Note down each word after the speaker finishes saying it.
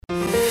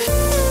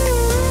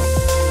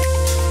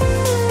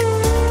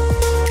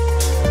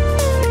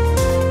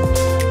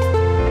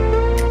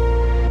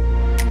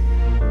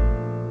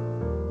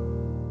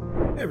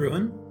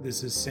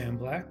This is Sam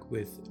Black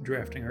with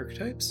Drafting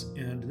Archetypes,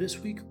 and this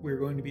week we're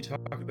going to be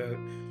talking about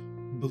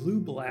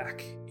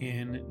Blue-Black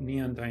in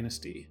Neon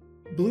Dynasty.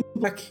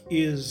 Blue-Black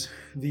is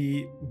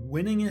the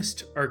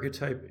winningest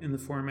archetype in the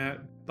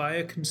format by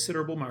a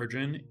considerable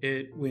margin.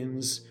 It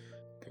wins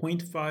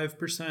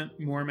 0.5%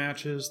 more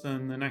matches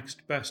than the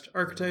next best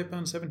archetype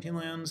on 17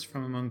 lands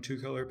from among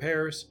two-color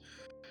pairs.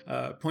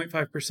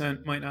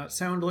 0.5% might not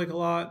sound like a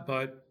lot,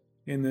 but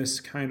in this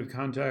kind of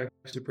context,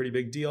 it's a pretty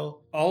big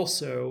deal.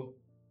 Also,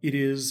 it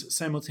is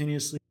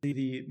simultaneously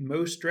the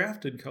most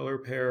drafted color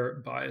pair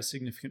by a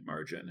significant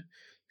margin.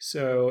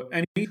 So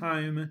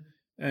anytime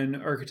an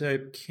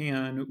archetype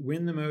can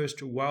win the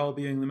most while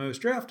being the most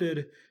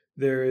drafted,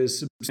 there is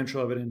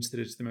substantial evidence that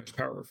it's the most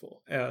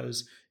powerful.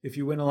 As if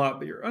you win a lot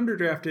but you're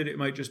underdrafted, it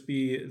might just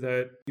be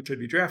that you should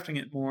be drafting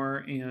it more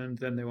and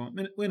then they won't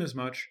win as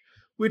much,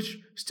 which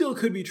still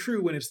could be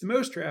true when it's the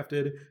most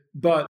drafted,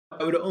 but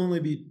it would only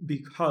be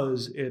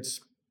because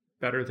it's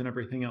better than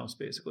everything else,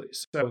 basically.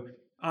 So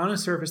on a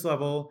surface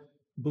level,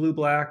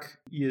 Blue-Black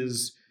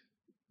is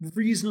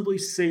reasonably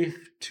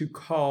safe to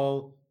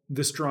call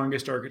the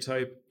strongest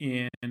archetype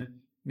in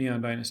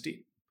Neon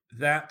Dynasty.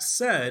 That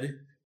said,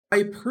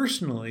 I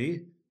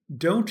personally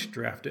don't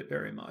draft it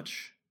very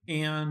much.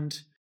 And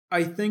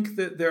I think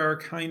that there are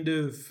kind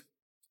of,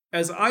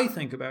 as I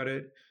think about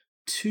it,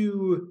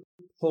 two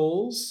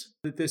poles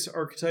that this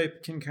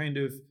archetype can kind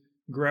of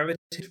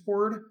gravitate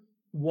toward.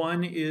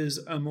 One is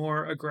a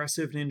more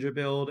aggressive ninja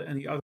build, and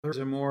the other is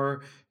a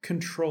more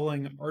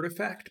controlling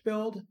artifact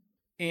build.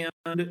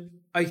 And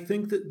I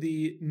think that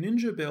the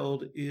ninja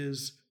build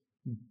is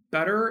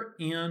better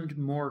and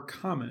more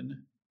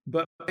common,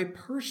 but I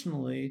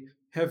personally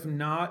have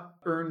not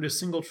earned a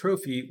single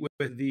trophy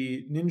with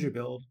the ninja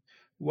build,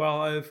 while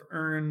I've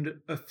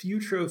earned a few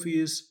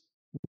trophies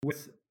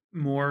with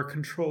more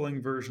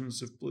controlling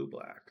versions of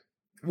Blue-Black.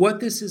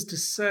 What this is to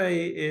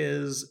say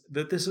is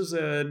that this is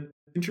an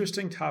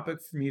interesting topic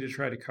for me to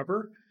try to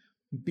cover,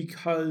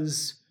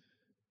 because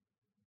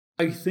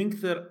I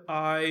think that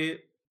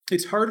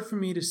it's hard for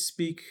me to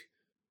speak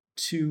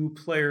to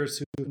players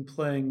who have been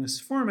playing this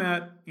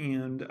format,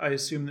 and I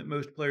assume that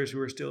most players who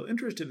are still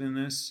interested in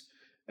this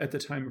at the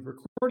time of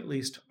record, at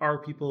least, are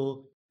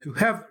people who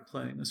have been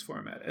playing this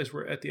format as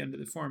we're at the end of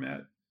the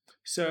format.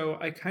 So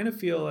I kind of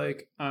feel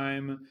like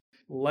I'm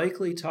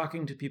likely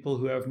talking to people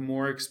who have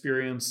more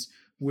experience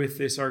with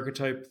this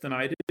archetype than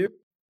I do.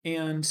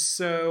 And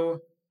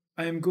so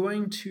I'm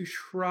going to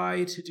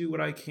try to do what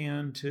I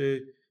can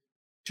to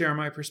share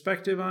my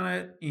perspective on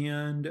it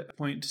and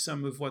point to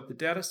some of what the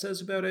data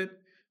says about it.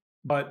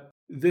 But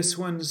this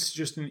one's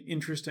just an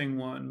interesting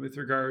one with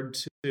regard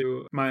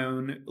to my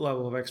own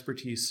level of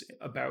expertise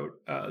about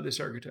this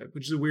archetype,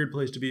 which is a weird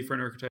place to be for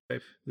an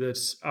archetype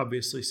that's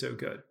obviously so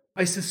good.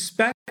 I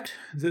suspect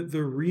that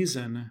the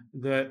reason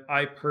that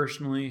I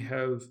personally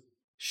have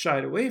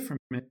shied away from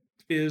it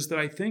is that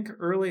I think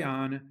early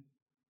on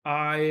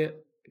I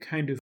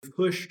kind of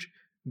pushed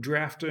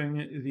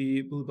drafting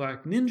the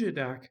Blue-Black Ninja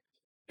deck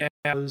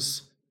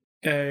as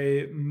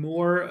a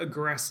more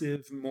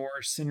aggressive,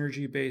 more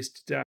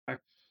synergy-based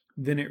deck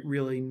than it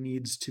really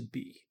needs to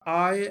be.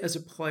 I, as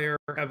a player,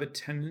 have a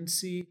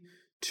tendency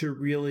to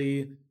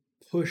really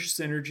push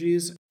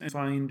synergies and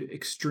find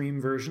extreme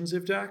versions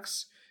of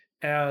decks,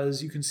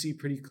 as you can see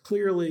pretty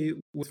clearly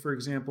with, for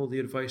example, the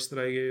advice that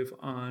I gave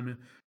on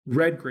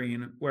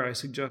Red-Green, where I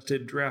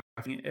suggested drafting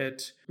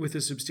it with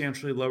a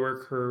substantially lower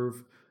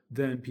curve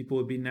than people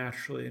would be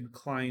naturally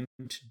inclined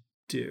to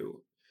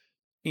do.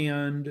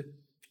 And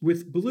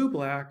with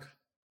Blue-Black,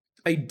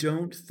 I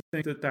don't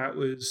think that that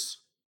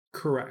was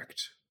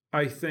correct.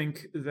 I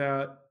think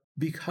that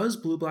because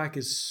Blue-Black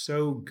is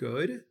so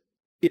good,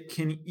 it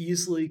can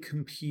easily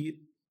compete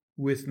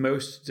with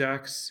most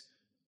decks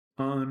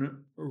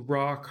on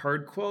raw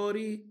card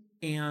quality,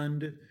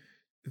 and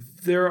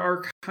there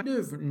are kind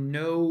of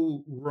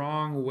no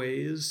wrong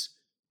ways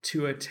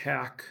to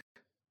attack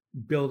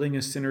building a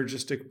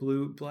synergistic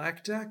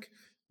Blue-Black deck,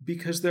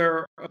 because there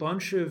are a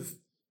bunch of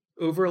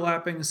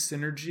overlapping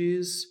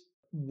synergies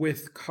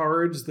with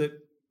cards that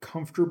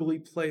comfortably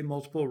play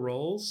multiple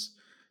roles,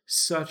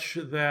 such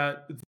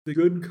that the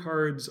good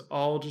cards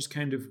all just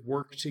kind of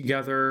work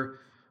together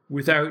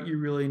without you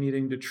really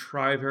needing to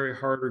try very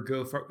hard or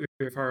go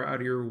very far out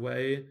of your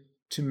way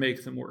to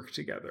make them work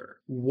together.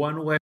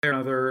 One way or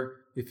another,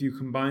 if you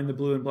combine the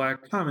blue and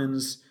black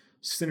commons,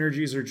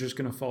 synergies are just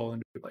going to fall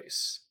into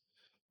place.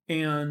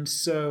 And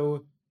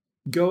so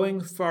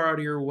going far out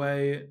of your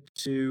way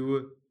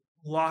to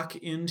lock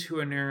into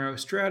a narrow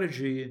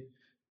strategy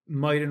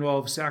might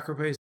involve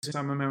sacrificing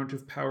some amount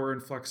of power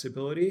and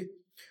flexibility,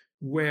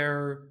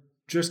 where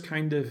just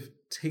kind of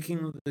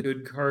taking the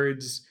good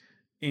cards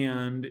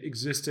and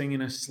existing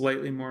in a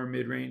slightly more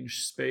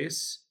mid-range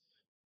space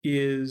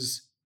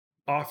is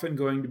often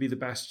going to be the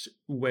best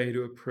way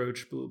to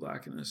approach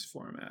Blue-Black in this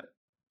format.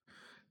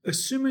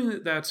 Assuming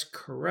that that's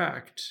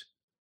correct,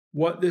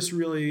 what this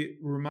really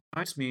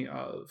reminds me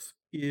of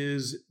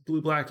is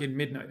Blue-Black in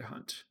Midnight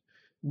Hunt,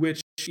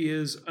 which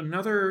is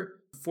another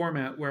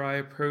format where I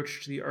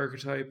approached the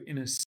archetype in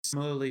a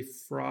similarly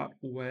fraught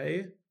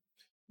way,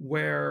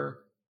 where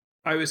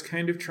I was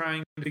kind of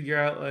trying to figure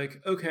out,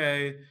 like,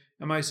 okay,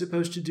 am I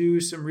supposed to do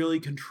some really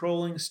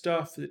controlling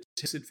stuff that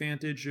takes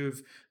advantage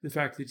of the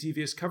fact that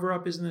Devious Cover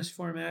Up is in this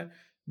format?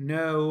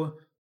 No,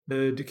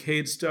 the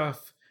Decayed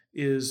stuff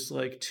is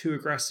like too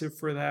aggressive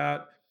for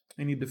that.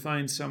 I need to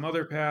find some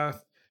other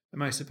path.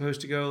 Am I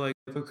supposed to go like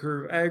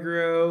curve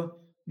aggro?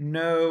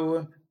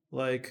 No,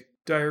 like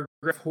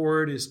Diregraph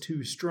Horde is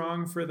too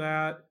strong for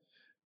that.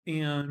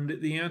 And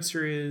the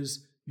answer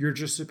is you're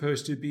just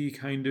supposed to be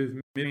kind of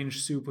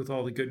mid-range soup with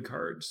all the good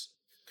cards.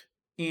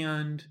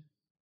 And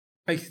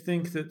I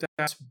think that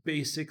that's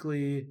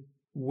basically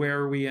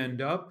where we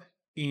end up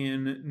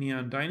in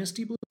Neon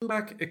Dynasty Blue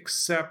Black,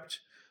 except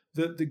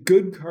that the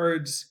good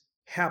cards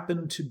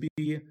happen to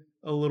be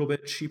a little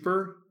bit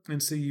cheaper.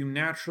 And so you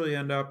naturally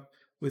end up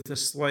with a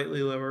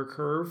slightly lower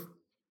curve,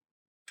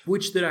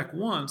 which the deck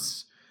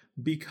wants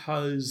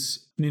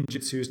because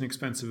Ninjutsu is an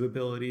expensive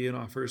ability and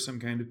offers some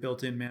kind of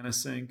built-in mana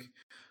sink.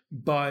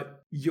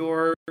 But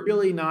you're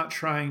really not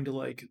trying to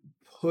like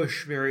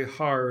push very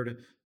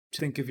hard to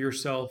think of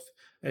yourself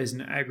as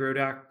an aggro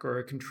deck or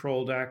a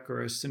control deck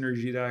or a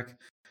synergy deck.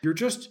 You're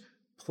just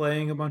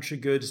playing a bunch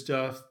of good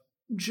stuff,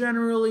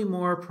 generally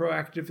more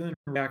proactive than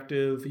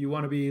reactive. You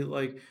want to be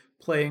like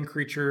playing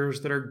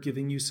creatures that are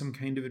giving you some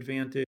kind of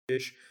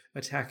advantage,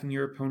 attacking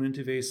your opponent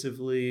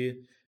evasively,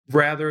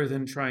 rather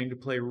than trying to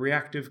play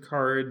reactive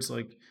cards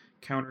like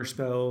counter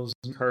spells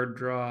and card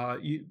draw.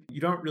 You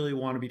don't really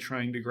want to be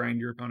trying to grind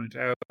your opponent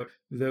out.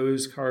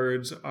 Those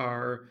cards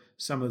are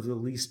some of the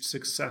least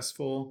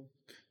successful.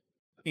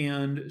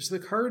 And so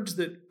the cards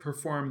that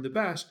perform the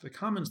best, the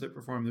commons that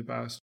perform the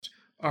best,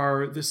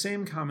 are the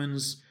same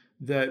commons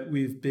that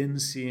we've been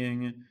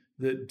seeing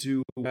that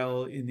do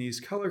well in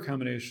these color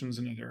combinations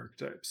and other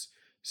archetypes.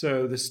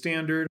 So the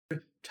standard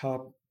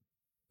top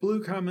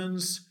blue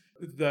commons,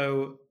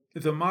 though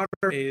the Modern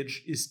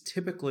Age is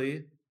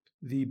typically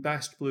the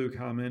best blue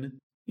common.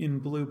 In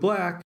Blue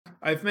Black,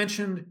 I've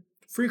mentioned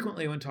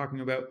frequently when talking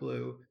about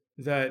blue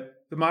that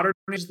the Modern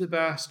Age is the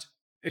best,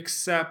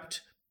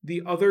 except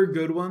the other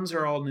good ones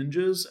are all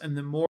ninjas, and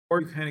the more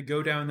you kind of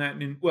go down that,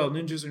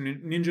 ninjas are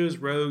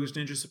ninjas, rogues,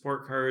 ninja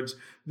support cards,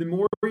 the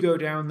more you go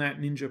down that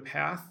ninja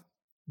path,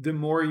 the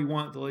more you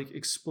want the like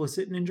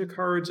explicit ninja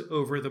cards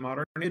over the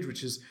Modern Age,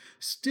 which is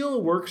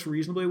still works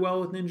reasonably well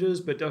with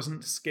ninjas, but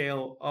doesn't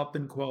scale up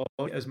in quality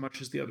as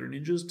much as the other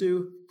ninjas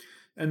do.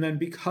 And then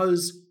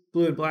because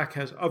Blue and Black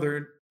has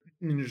other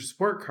ninja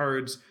support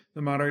cards,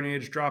 the Modern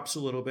Age drops a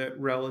little bit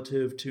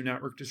relative to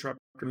Network Disruptor,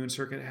 Moon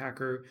Circuit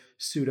Hacker,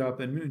 Suit Up,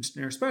 and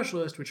Moonsnare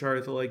Specialist, which are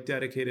the like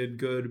dedicated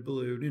good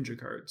blue ninja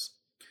cards.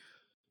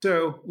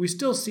 So we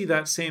still see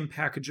that same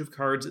package of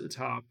cards at the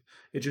top.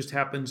 It just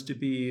happens to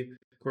be,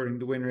 according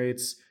to win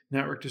rates,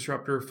 Network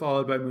Disruptor,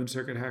 followed by Moon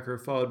Circuit Hacker,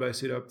 followed by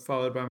Suit Up,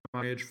 followed by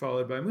Modern Age,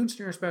 followed by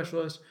Moonsnare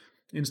Specialist,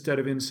 instead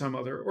of in some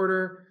other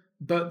order.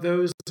 But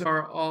those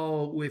are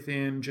all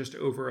within just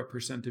over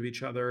 1% of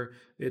each other.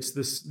 It's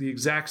the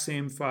exact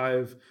same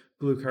 5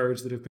 blue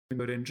cards that have been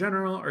good in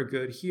general are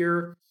good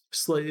here.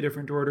 Slightly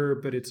different order,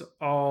 but it's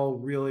all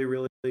really,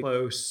 really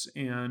close.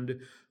 And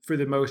for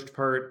the most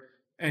part,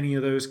 any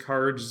of those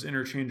cards is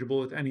interchangeable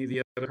with any of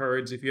the other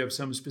cards if you have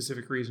some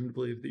specific reason to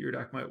believe that your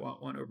deck might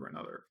want one over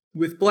another.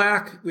 With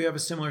Black, we have a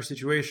similar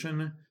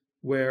situation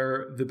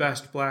where the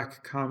best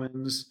Black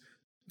commons,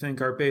 I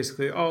think, are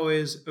basically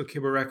always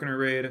Okiba Reckoner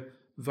Raid,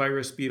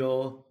 Virus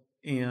Beetle,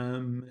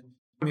 and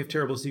Army of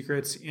Terrible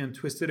Secrets, and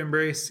Twisted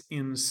Embrace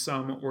in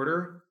some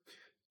order.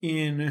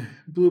 In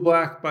Blue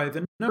Black by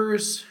the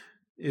numbers,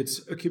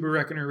 it's Okiba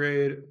Reckoner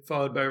Raid,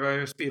 followed by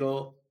Virus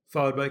Beetle,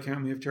 followed by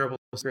Army of Terrible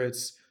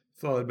Secrets,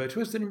 followed by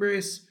Twisted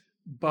Embrace.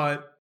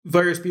 But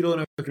Virus Beetle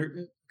and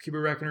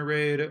Okiba Reckoner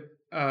Raid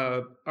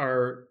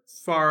are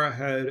far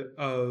ahead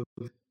of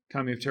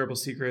Army of Terrible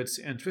Secrets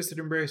and Twisted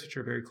Embrace, which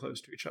are very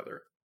close to each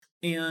other.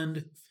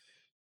 And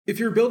if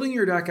you're building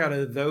your deck out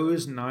of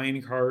those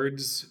 9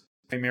 cards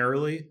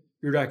primarily,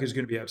 your deck is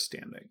going to be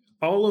outstanding.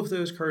 All of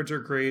those cards are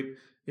great.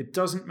 It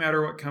doesn't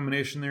matter what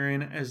combination they're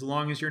in, as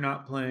long as you're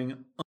not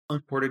playing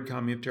unported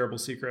Kami of Terrible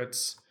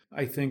Secrets.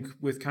 I think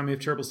with Kami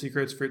of Terrible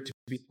Secrets, for it to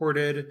be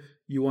ported,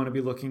 you want to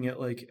be looking at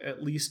like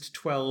at least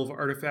 12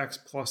 artifacts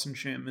plus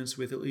enchantments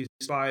with at least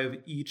 5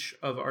 each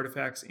of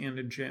artifacts and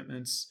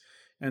enchantments.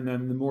 And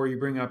then the more you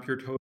bring up your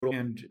total,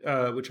 and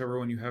whichever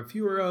one you have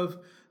fewer of,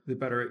 the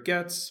better it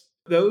gets.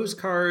 Those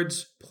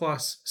cards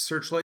plus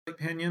Searchlight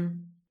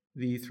Companion,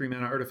 the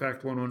 3-mana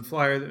artifact 1/1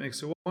 flyer that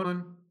makes a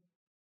 1/1,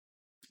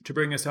 to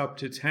bring us up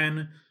to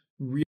 10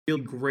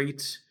 really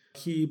great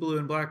key blue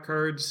and black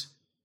cards.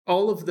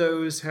 All of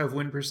those have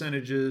win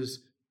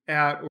percentages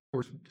at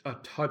or a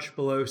touch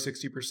below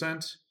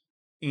 60%,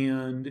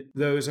 and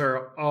those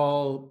are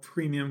all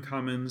premium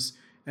commons.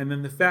 And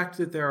then the fact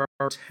that there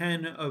are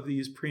 10 of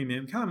these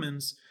premium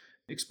commons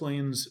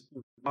explains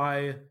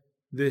why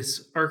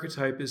this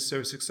archetype is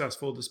so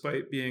successful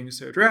despite being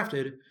so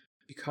drafted,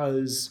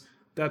 because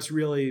that's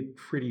really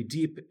pretty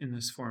deep in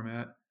this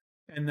format.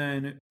 And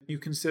then you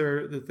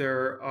consider that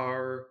there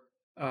are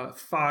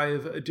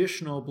 5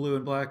 additional blue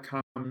and black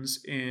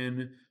commons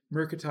in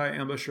Murktide,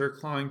 Ambusher,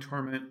 Clawing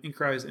Torment,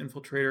 Inkrise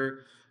Infiltrator,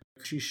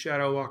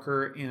 Shadow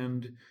Walker,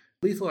 and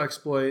Lethal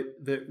Exploit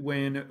that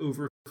win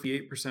over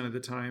 58% of the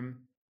time.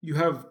 You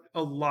have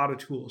a lot of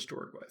tools to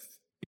work with.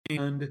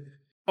 And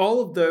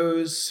all of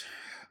those,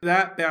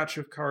 that batch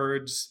of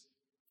cards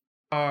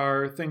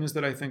are things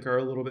that I think are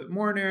a little bit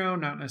more narrow.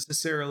 Not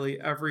necessarily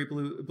every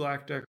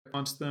black deck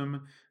wants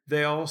them.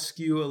 They all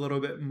skew a little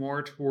bit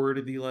more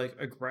toward the like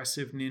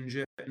aggressive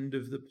ninja end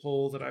of the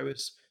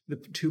the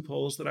 2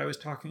 polls that I was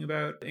talking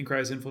about.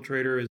 Inkrise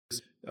Infiltrator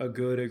is a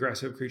good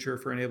aggressive creature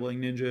for enabling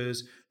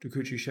ninjas.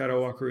 Dokuchi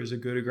Shadowwalker is a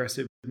good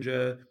aggressive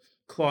ninja.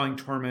 Clawing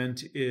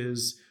Torment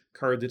is a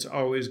card that's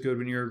always good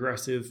when you're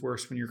aggressive,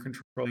 worse when you're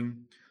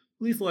controlling.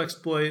 Lethal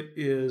Exploit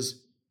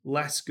is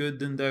less good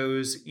than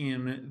those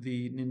in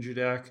the ninja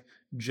deck,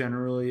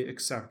 generally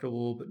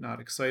acceptable but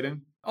not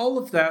exciting. All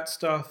of that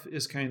stuff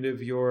is kind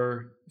of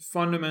your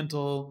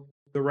fundamental.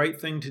 The right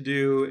thing to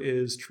do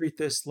is treat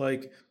this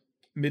like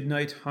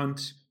Midnight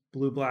Hunt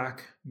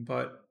blue-black,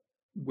 but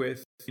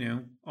with,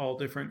 all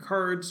different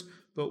cards,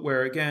 but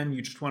where, again,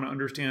 you just want to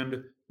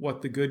understand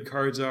what the good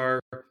cards are,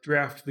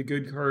 draft the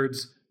good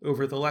cards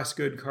over the less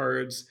good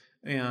cards,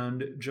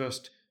 and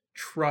just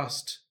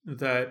trust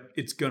that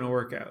it's going to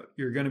work out.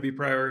 You're going to be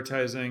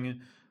prioritizing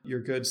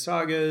your good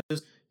sagas,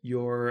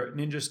 your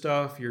ninja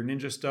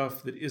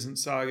stuff that isn't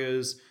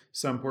sagas.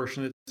 Some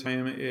portion of the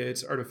time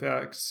it's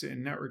artifacts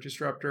in Network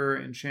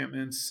Disruptor,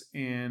 enchantments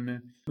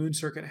in Moon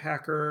Circuit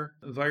Hacker.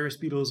 Virus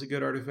Beetle is a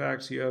good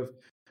artifact. So you have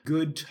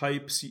good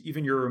types.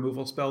 Even your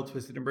removal spell,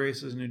 Twisted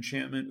Embrace, is an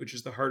enchantment, which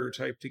is the harder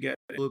type to get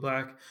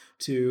blue-black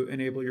to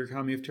enable your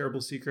Kami of Terrible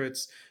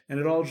Secrets. And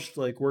it all just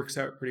like works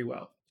out pretty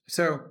well.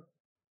 So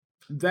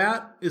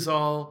that is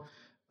all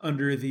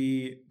under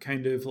the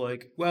kind of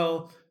like,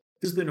 well,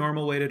 this is the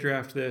normal way to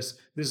draft this.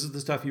 This is the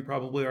stuff you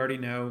probably already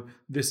know.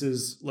 This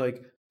is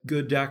like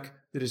good deck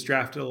that is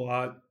drafted a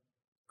lot.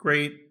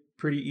 Great,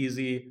 pretty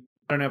easy.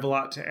 I don't have a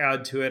lot to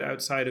add to it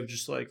outside of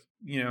just like,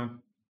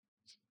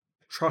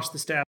 trust the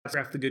stats,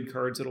 draft the good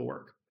cards, it'll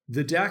work.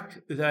 The deck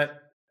that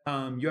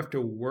you have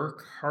to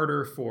work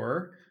harder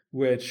for,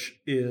 which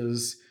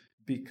is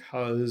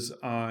because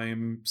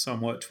I'm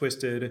somewhat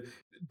twisted,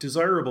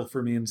 desirable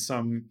for me in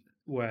some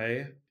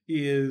way,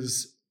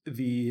 is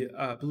the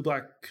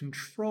blue-black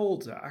control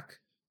deck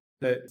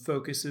that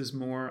focuses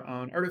more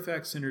on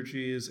artifact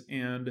synergies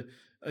and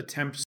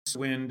attempts to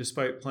win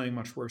despite playing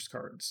much worse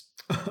cards.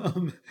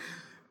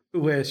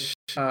 Which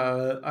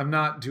I'm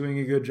not doing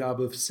a good job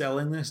of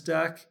selling this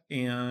deck,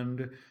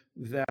 and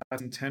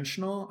that's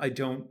intentional. I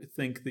don't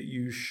think that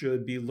you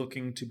should be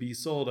looking to be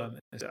sold on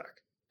this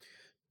deck.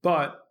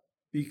 But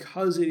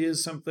because it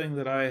is something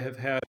that I have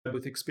had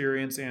with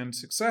experience and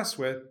success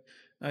with,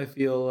 I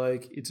feel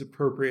like it's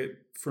appropriate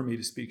for me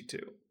to speak to.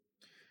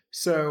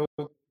 So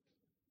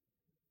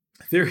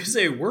there is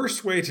a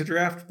worse way to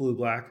draft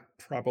blue-black,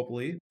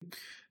 probably,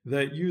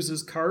 that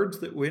uses cards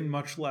that win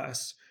much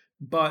less,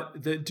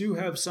 but that do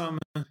have some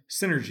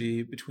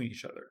synergy between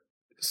each other.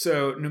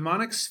 So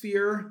Mnemonic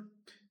Sphere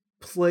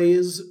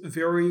plays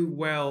very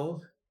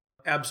well,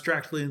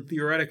 abstractly and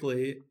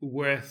theoretically,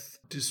 with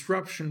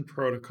Disruption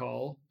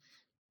Protocol,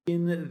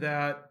 in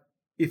that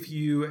if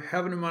you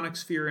have a Mnemonic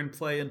Sphere in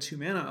play and 2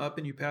 mana up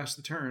and you pass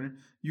the turn,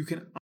 you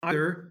can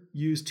either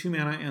use 2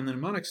 mana and the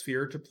Mnemonic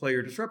Sphere to play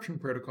your Disruption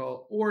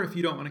Protocol, or if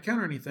you don't want to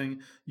counter anything,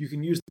 you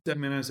can use that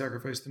mana and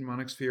sacrifice the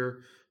Mnemonic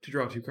Sphere to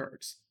draw 2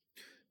 cards.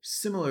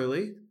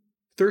 Similarly,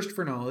 Thirst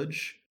for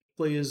Knowledge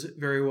plays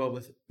very well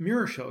with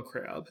Mirror Shell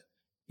Crab,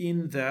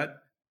 in that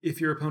if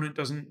your opponent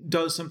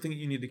does something that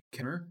you need to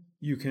counter,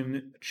 you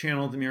can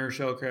channel the Mirror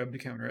Shell Crab to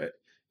counter it.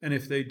 And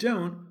if they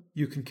don't,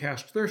 you can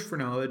cast Thirst for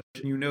Knowledge,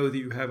 and you know that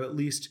you have at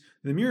least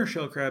the Mirror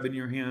Shell Crab in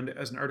your hand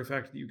as an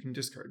artifact that you can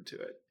discard to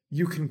it.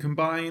 You can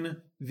combine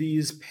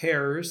these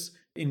pairs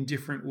in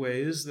different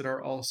ways that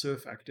are also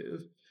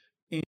effective.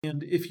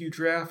 And if you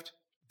draft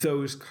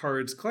those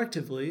cards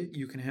collectively,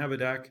 you can have a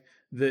deck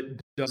that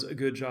does a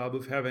good job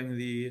of having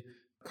the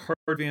card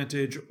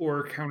advantage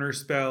or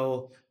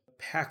counterspell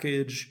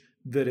package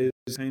that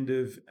is kind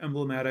of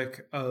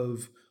emblematic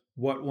of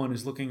what one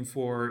is looking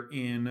for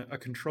in a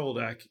control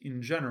deck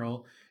in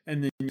general.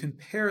 And then you can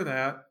pair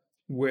that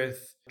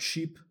with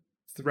cheap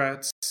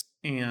threats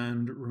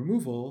and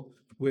removal,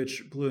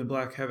 which blue and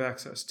black have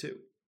access to.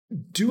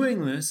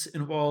 Doing this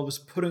involves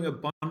putting a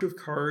bunch of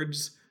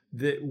cards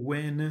that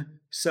win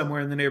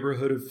somewhere in the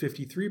neighborhood of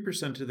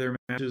 53% of their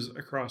matches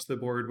across the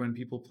board when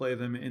people play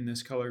them in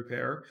this color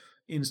pair,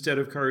 instead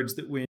of cards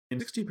that win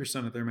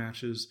 60% of their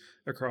matches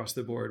across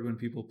the board when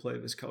people play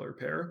this color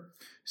pair.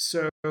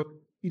 So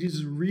it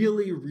is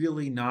really,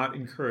 really not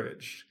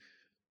encouraged.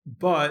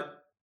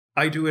 But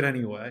I do it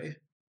anyway.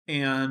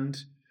 And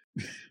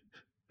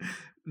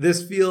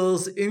this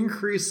feels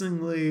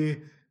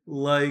increasingly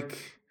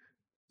like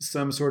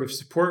some sort of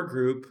support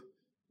group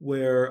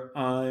where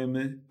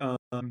I'm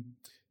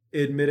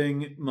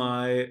admitting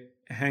my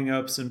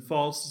hangups and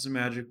faults as a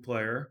Magic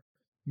player.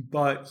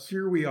 But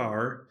here we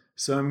are.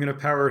 So I'm going to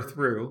power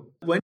through.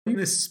 When in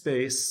this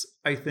space,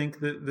 I think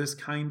that this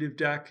kind of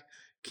deck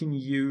can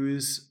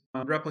use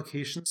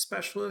Replication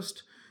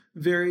Specialist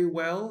very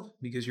well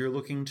because you're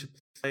looking to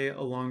play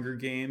a longer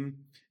game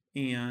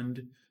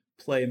and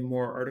play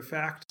more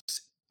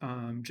artifacts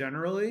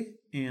generally,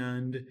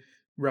 and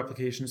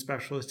Replication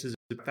Specialist is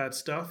about that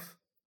stuff.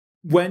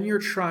 When you're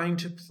trying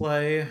to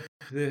play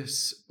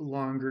this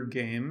longer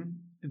game,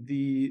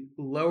 the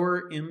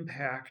lower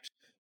impact,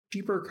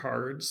 cheaper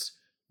cards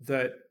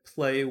that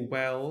play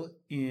well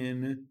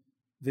in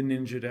the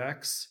ninja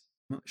decks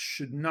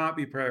should not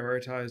be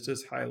prioritized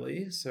as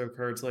highly. So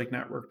cards like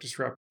Network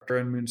Disruptor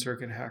and Moon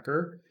Circuit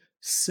Hacker.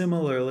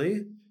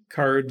 Similarly,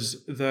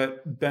 cards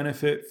that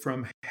benefit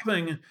from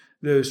having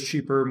those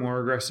cheaper, more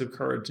aggressive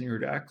cards in your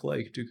deck,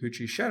 like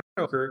Dokuchi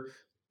Shadowker,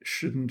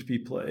 shouldn't be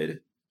played.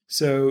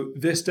 So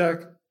this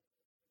deck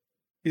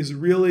is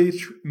really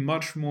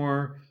much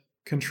more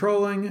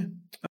controlling.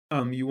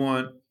 You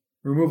want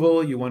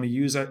removal, you want to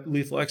use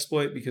Lethal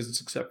Exploit because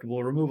it's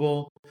acceptable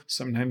removal.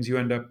 Sometimes you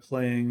end up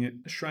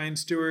playing Shrine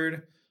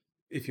Steward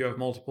if you have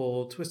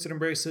multiple Twisted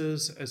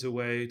Embraces as a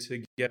way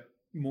to get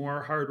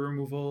more hard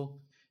removal.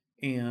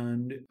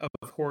 And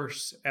of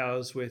course,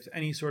 as with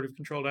any sort of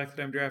control deck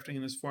that I'm drafting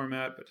in this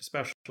format, but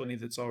especially any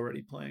that's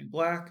already playing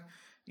black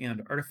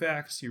and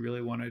artifacts, you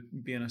really want to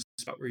be in a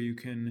spot where you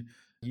can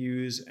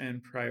use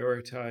and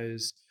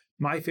prioritize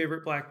my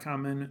favorite black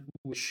common,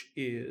 which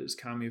is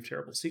Kami of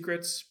Terrible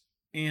Secrets.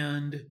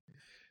 And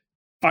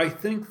I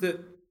think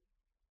that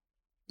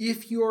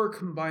if you're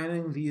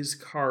combining these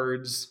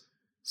cards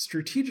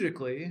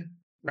strategically,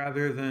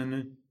 rather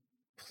than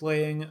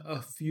playing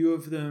a few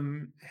of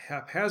them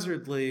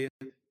haphazardly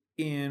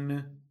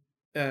in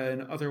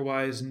an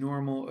otherwise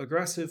normal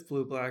aggressive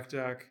blue-black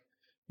deck,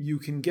 you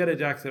can get a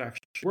deck that actually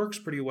works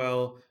pretty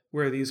well,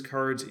 where these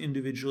cards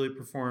individually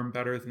perform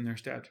better than their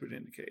stats would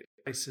indicate.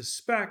 I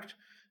suspect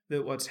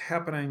that what's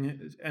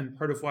happening, and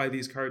part of why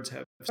these cards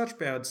have such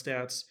bad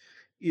stats,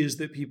 is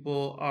that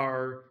people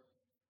are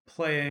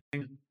playing,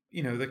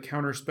 the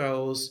counter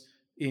spells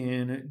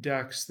in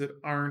decks that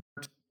aren't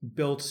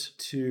built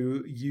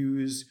to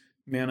use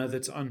mana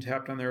that's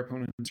untapped on their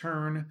opponent's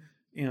turn,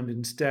 and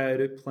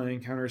instead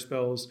playing counter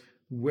spells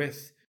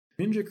with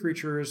ninja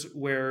creatures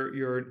where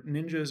your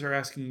ninjas are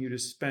asking you to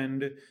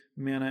spend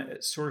mana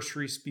at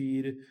sorcery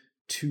speed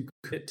to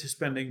commit to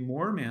spending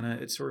more mana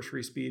at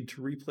sorcery speed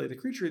to replay the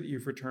creature that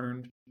you've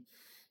returned.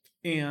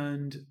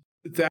 And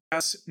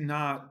that's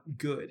not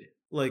good.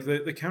 Like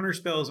the counter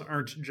spells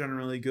aren't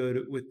generally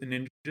good with the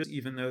ninjas,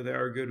 even though they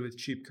are good with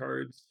cheap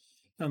cards,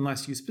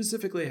 unless you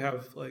specifically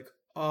have like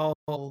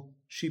all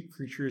cheap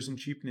creatures and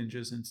cheap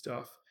ninjas and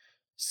stuff.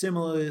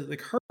 Similarly, the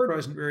card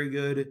isn't very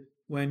good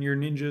when your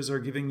ninjas are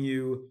giving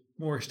you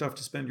more stuff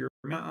to spend your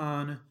mana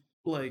on.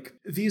 Like,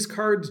 these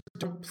cards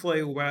don't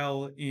play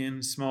well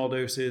in small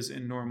doses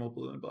in normal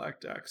blue and black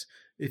decks.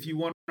 If you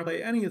want to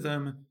play any of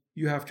them,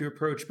 you have to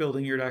approach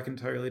building your deck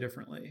entirely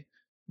differently.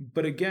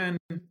 But again,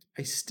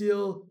 I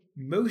still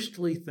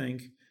mostly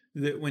think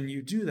that when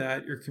you do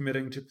that, you're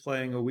committing to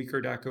playing a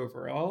weaker deck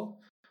overall,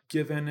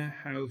 given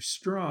how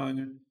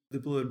strong the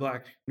blue and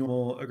black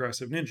normal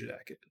aggressive ninja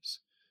deck is.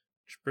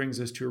 Which brings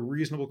us to a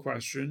reasonable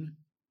question: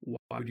 why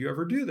would you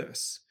ever do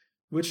this?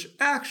 Which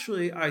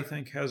actually I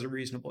think has a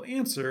reasonable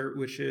answer,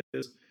 which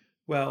is,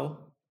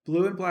 well,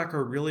 blue and black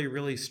are really,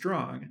 really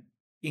strong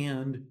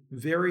and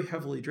very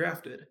heavily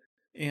drafted.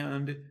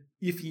 And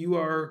if you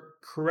are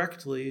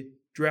correctly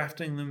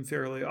drafting them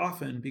fairly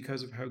often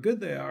because of how good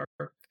they are,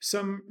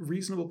 some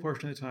reasonable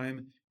portion of the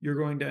time, you're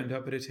going to end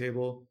up at a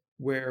table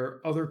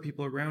where other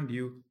people around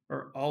you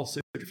are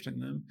also drafting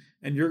them.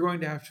 And you're going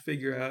to have to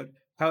figure out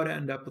how to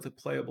end up with a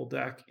playable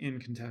deck in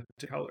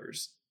contested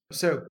colors.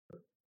 So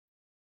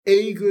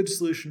a good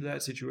solution to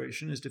that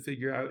situation is to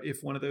figure out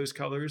if one of those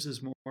colors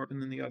is more open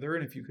than the other,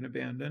 and if you can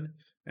abandon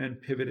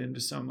and pivot into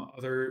some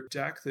other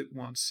deck that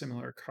wants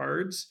similar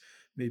cards.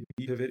 Maybe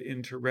you pivot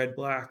into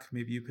red-black,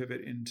 maybe you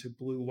pivot into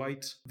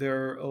blue-white.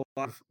 There are a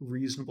lot of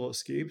reasonable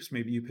escapes.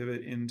 Maybe you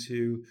pivot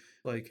into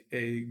like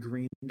a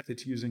green deck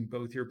that's using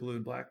both your blue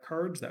and black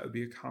cards. That would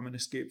be a common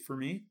escape for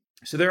me.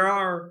 So there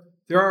are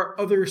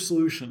other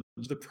solutions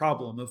to the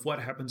problem of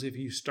what happens if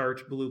you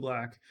start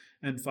blue-black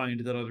and find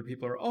that other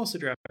people are also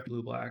drafting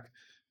blue-black.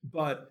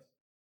 But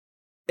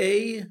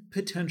a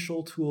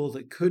potential tool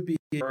that could be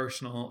in your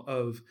arsenal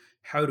of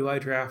how do I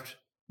draft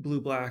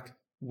blue-black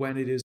when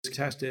it is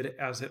contested,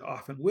 as it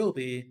often will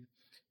be,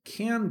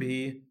 can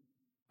be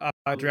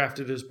I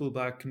drafted as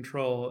blue-black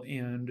control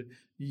and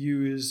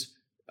use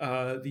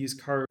these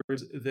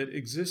cards that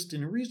exist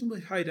in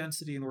reasonably high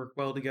density and work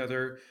well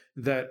together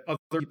that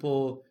other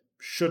people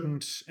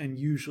shouldn't and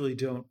usually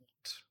don't.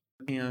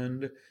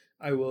 And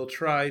I will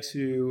try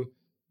to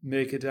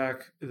make a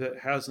deck that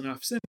has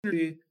enough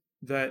synergy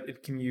that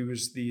it can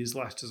use these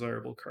less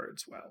desirable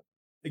cards well.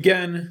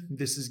 Again,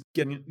 this is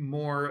getting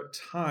more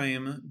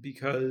time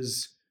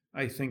because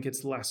I think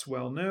it's less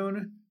well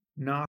known,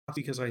 not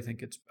because I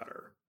think it's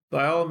better.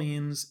 By all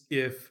means,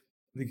 if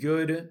the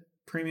good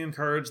premium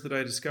cards that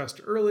I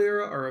discussed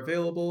earlier are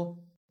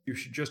available, you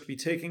should just be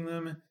taking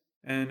them.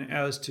 And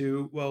as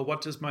to, well,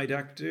 what does my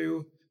deck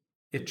do?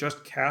 It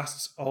just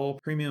casts all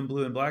premium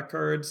blue and black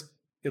cards.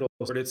 It'll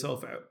sort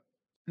itself out.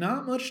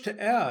 Not much to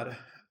add.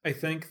 I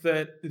think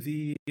that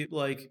the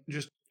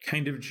just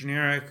kind of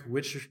generic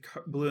which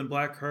blue and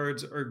black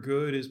cards are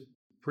good is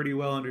pretty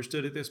well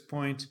understood at this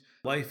point.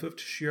 Life of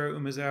Toshiro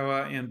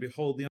Umezawa and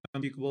Behold the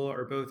Unspeakable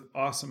are both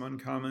awesome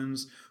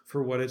uncommons.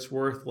 For what it's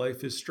worth,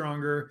 Life is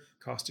stronger,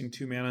 costing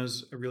 2 mana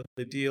is a real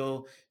big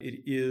deal.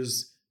 It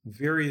is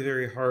very,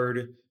 very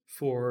hard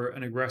for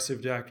an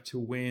aggressive deck to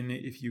win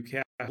if you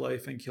cast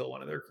Life and kill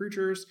one of their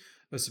creatures.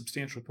 A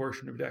substantial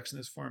portion of decks in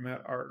this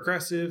format are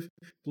aggressive.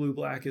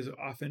 Blue-black is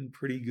often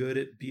pretty good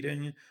at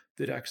beating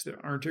the decks that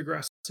aren't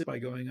aggressive by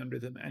going under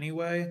them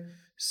anyway.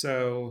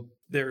 So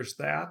there's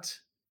that.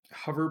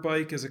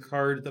 Hoverbike is a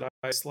card that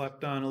I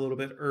slept on a little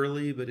bit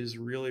early, but is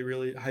really,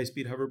 really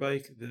high-speed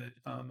Hoverbike, the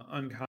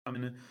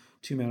uncommon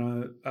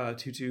 2-mana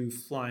 2/2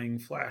 flying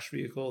flash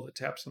vehicle that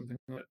taps something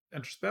that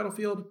enters the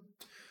battlefield.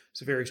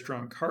 It's a very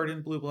strong card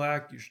in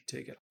blue-black. You should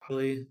take it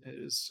highly. It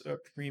is a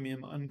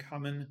premium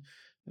uncommon,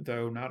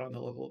 though not on the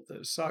level of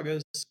the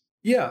sagas.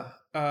 Yeah,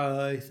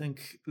 I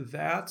think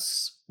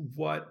that's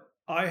what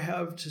I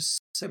have to say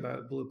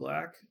about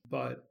blue-black,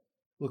 but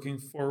looking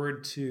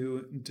forward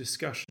to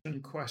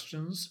discussion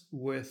questions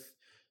with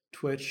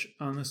Twitch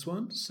on this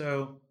one.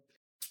 So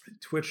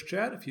Twitch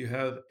chat, if you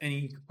have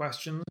any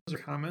questions or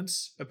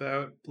comments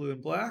about blue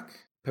and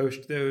black,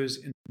 post those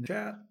in the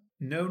chat.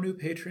 No new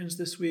patrons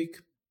this week.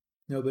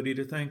 Nobody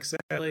to thank,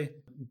 sadly,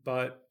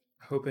 but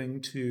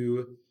hoping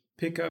to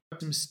pick up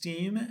some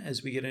steam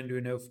as we get into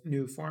a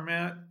new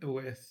format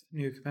with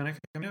New Capenna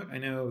coming out. I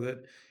know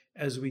that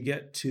as we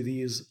get to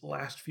these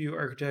last few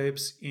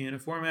archetypes in a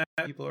format,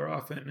 people are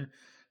often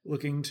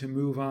looking to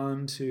move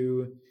on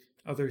to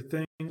other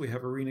things. We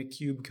have Arena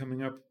Cube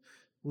coming up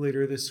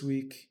later this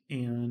week,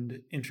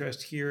 and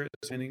interest here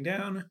is winding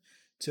down.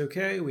 It's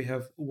okay. We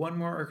have one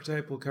more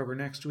archetype we'll cover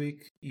next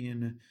week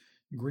in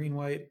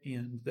green-white,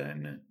 and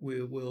then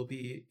we will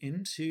be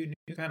into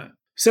New Capenna.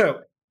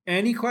 So,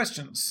 any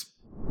questions?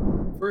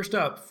 First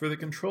up, for the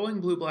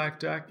controlling blue-black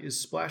deck, is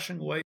splashing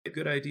white a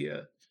good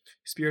idea?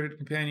 Spirited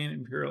Companion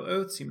and Imperial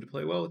Oath seem to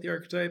play well with the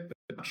archetype, but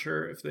I'm not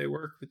sure if they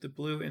work with the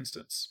blue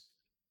instance.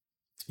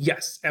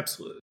 Yes,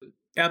 absolutely.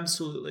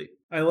 Absolutely.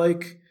 I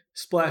like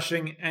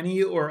splashing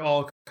any or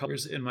all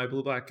colors in my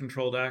blue-black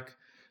control deck.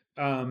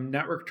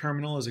 Network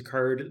Terminal is a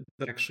card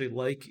that I actually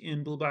like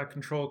in blue-black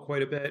control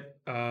quite a bit.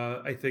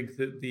 I think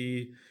that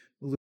the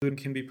Loon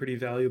can be pretty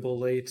valuable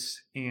late,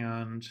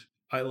 and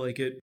I like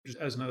it just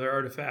as another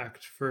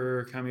artifact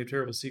for Kami of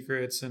Terrible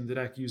Secrets, and the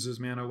deck uses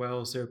mana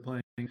well, so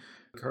playing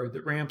a card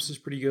that ramps is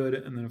pretty good,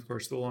 and then of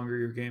course the longer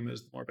your game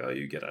is, the more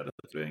value you get out of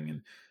the thing,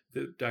 and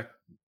the deck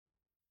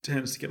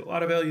tends to get a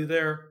lot of value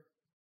there.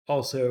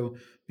 Also,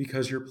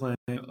 because you're playing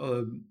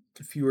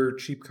fewer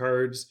cheap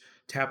cards,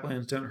 tap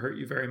lands don't hurt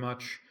you very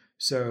much.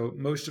 So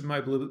most of my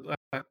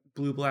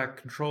blue-black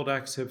control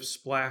decks have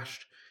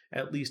splashed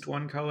at least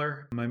one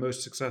color. My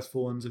most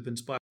successful ones have been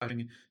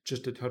splashing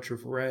just a touch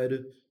of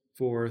red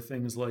for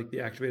things like the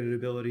activated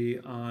ability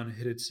on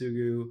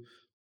Hidetsugu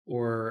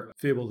or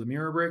Fable the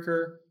Mirror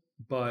Breaker,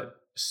 but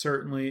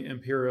certainly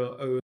Imperial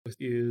Oath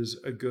is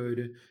a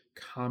good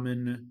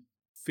common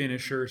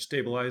finisher,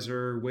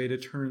 stabilizer, way to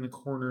turn the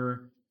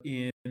corner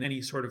in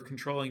any sort of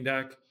controlling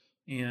deck.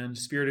 And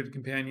Spirited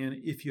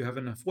Companion, if you have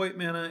enough white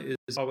mana,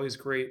 is always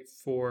great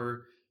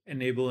for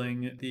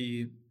enabling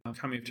the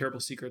Kami of Terrible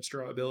Secrets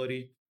draw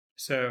ability.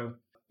 So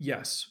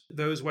yes,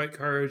 those white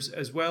cards,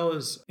 as well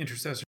as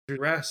Intercessor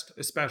Rest,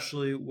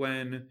 especially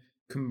when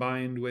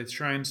combined with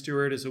Shrine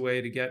Steward, as a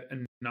way to get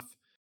enough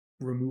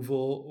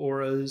removal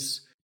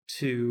auras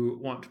to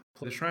want to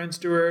play the Shrine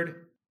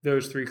Steward.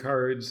 Those 3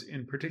 cards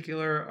in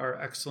particular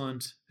are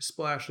excellent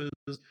splashes.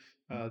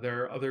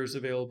 There are others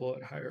available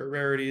at higher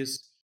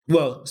rarities.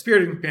 Well,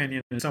 Spirited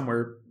Companion is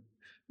somewhere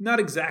not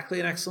exactly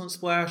an excellent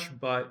splash,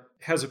 but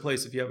has a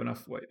place if you have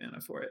enough white mana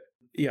for it.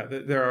 Yeah,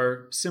 there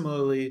are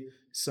similarly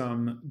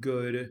some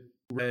good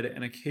red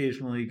and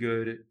occasionally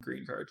good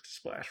green cards to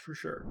splash for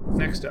sure.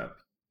 Next up,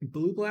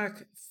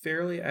 blue-black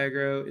fairly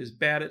aggro is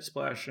bad at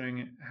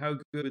splashing. How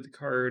good would the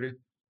card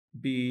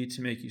be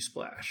to make you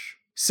splash?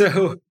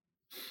 So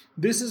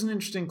this is an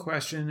interesting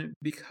question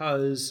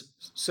because,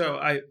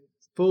 I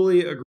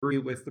fully agree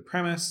with the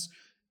premise.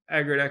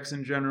 Aggro decks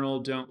in general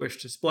don't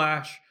wish to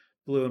splash.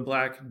 Blue and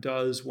black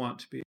does want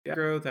to be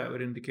aggro. That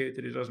would indicate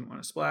that it doesn't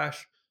want to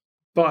splash.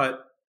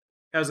 But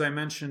as I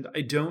mentioned,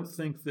 I don't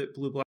think that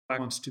blue-black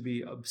wants to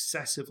be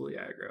obsessively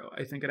aggro.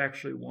 I think it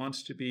actually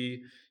wants to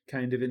be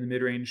kind of in the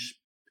mid-range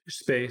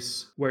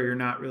space where you're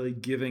not really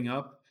giving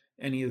up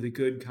any of the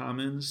good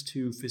commons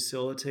to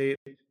facilitate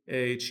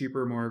a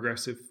cheaper, more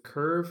aggressive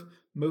curve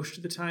most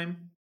of the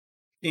time.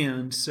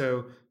 And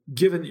so,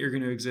 given that you're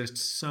going to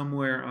exist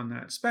somewhere on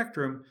that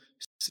spectrum,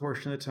 some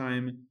portion of the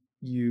time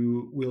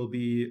you will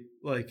be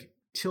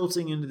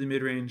tilting into the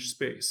mid-range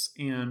space.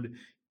 And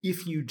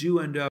if you do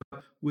end up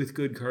with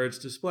good cards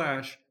to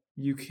splash,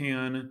 you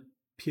can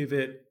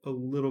pivot a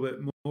little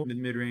bit more in the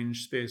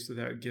mid-range space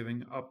without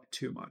giving up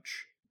too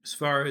much. As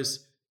far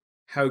as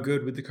how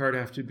good would the card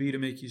have to be to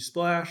make you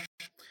splash?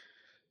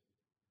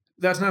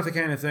 That's not the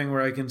kind of thing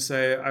where I can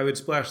say I would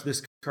splash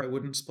this card, I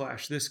wouldn't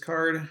splash this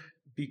card,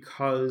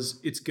 because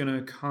it's going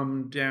to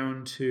come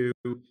down to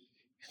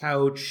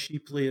how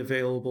cheaply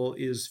available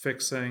is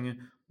fixing,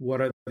 what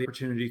are the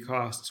opportunity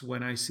costs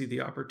when I see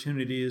the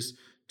opportunities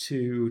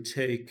to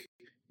take,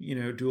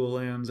 dual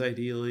lands,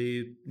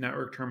 ideally,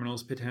 network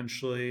terminals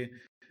potentially,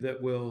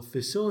 that will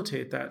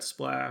facilitate that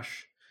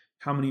splash.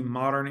 How many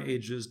modern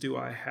ages do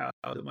I have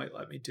that might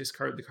let me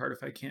discard the card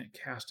if I can't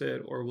cast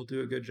it, or will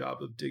do a good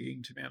job of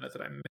digging to mana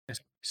that I'm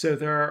missing? So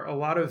there are a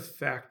lot of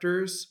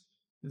factors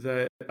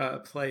that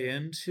play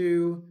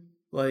into,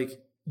 like,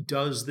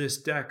 does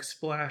this deck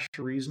splash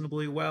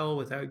reasonably well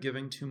without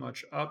giving too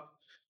much up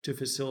to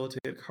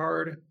facilitate a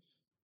card?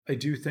 I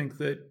do think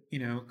that,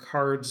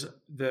 cards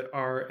that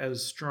are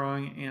as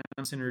strong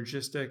and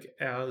synergistic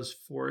as,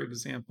 for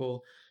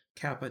example,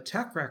 Kappa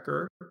Tech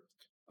Wrecker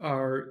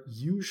are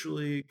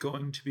usually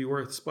going to be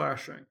worth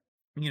splashing.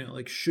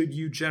 Like, should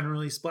you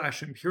generally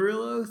splash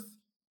Imperial Oath?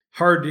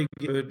 Hard to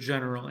give a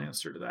general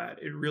answer to that.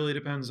 It really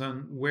depends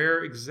on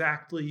where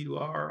exactly you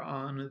are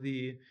on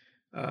the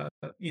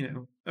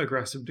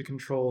aggressive to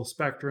control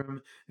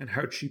spectrum, and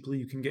how cheaply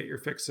you can get your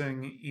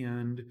fixing,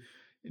 and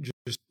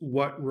just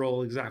what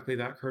role exactly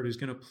that card is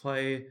going to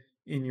play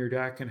in your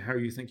deck, and how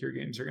you think your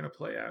games are going to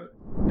play out.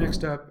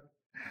 Next up,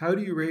 how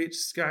do you rate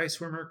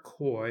Skyswimmer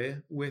Koi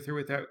with or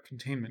without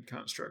Containment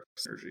Construct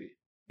synergy?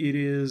 It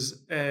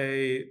is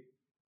a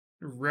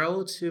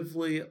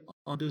relatively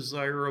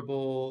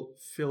undesirable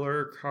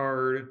filler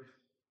card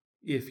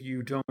if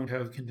you don't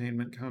have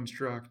Containment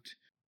Construct,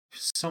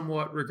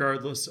 somewhat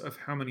regardless of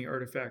how many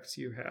artifacts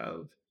you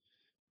have.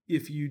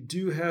 If you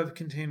do have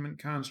Containment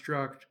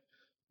Construct,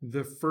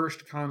 the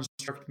first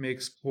construct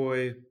makes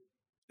Koi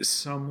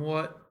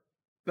somewhat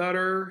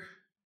better.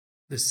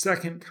 The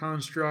second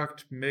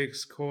construct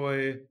makes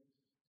Koi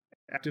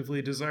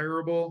actively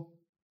desirable.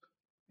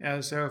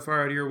 As how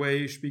far out of your way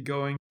you should be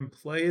going to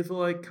play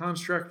the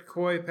construct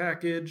Koi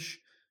package.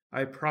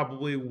 I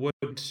probably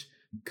wouldn't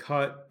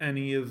cut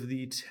any of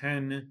the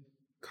 10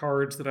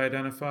 cards that I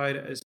identified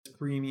as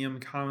premium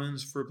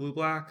commons for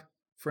blue-black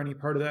for any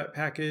part of that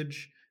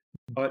package.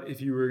 But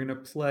if you were going to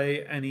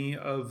play any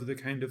of the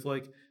kind of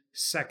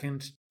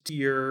second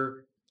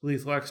tier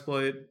Lethal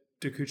Exploit,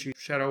 Dokuchi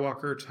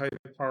Shadowwalker type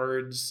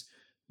cards,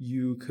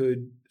 you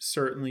could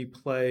certainly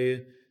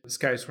play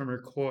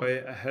Skyswimmer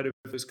Koi ahead of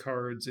those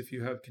cards if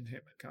you have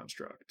Containment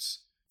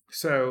Constructs.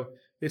 So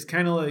it's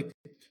kind of like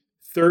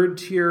third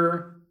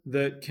tier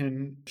that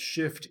can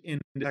shift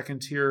into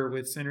second tier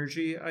with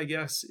synergy, I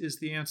guess, is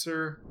the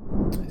answer.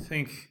 I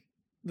think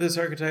this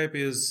archetype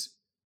is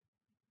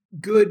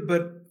good,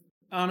 but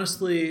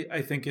honestly,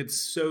 I think it's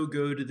so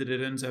good that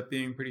it ends up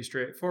being pretty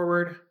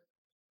straightforward.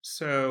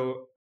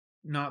 So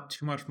not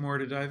too much more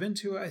to dive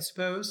into, I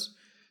suppose.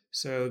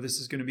 So this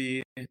is going to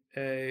be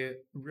a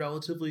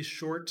relatively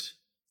short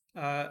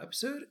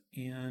episode,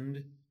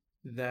 and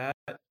that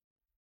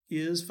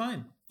is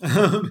fine.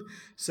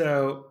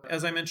 So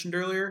as I mentioned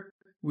earlier,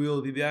 we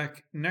will be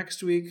back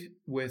next week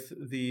with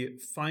the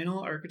final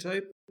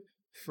archetype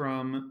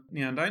from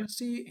Neon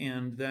Dynasty,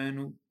 and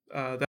then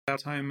that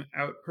time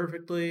out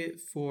perfectly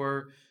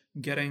for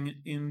getting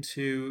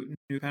into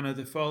New Penna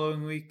the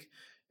following week,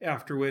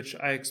 after which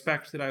I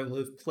expect that I will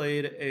have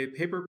played a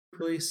paper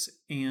release,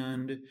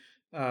 and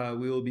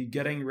we will be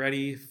getting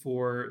ready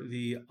for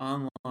the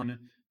online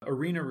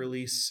arena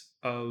release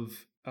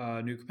of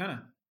New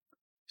Capenna.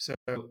 So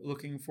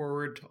looking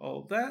forward to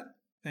all of that.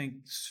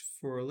 Thanks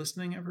for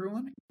listening,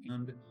 everyone,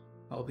 and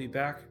I'll be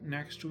back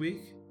next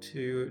week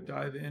to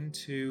dive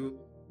into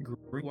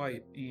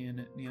Green-White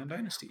in Neon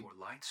Dynasty.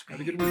 Have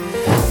a good week.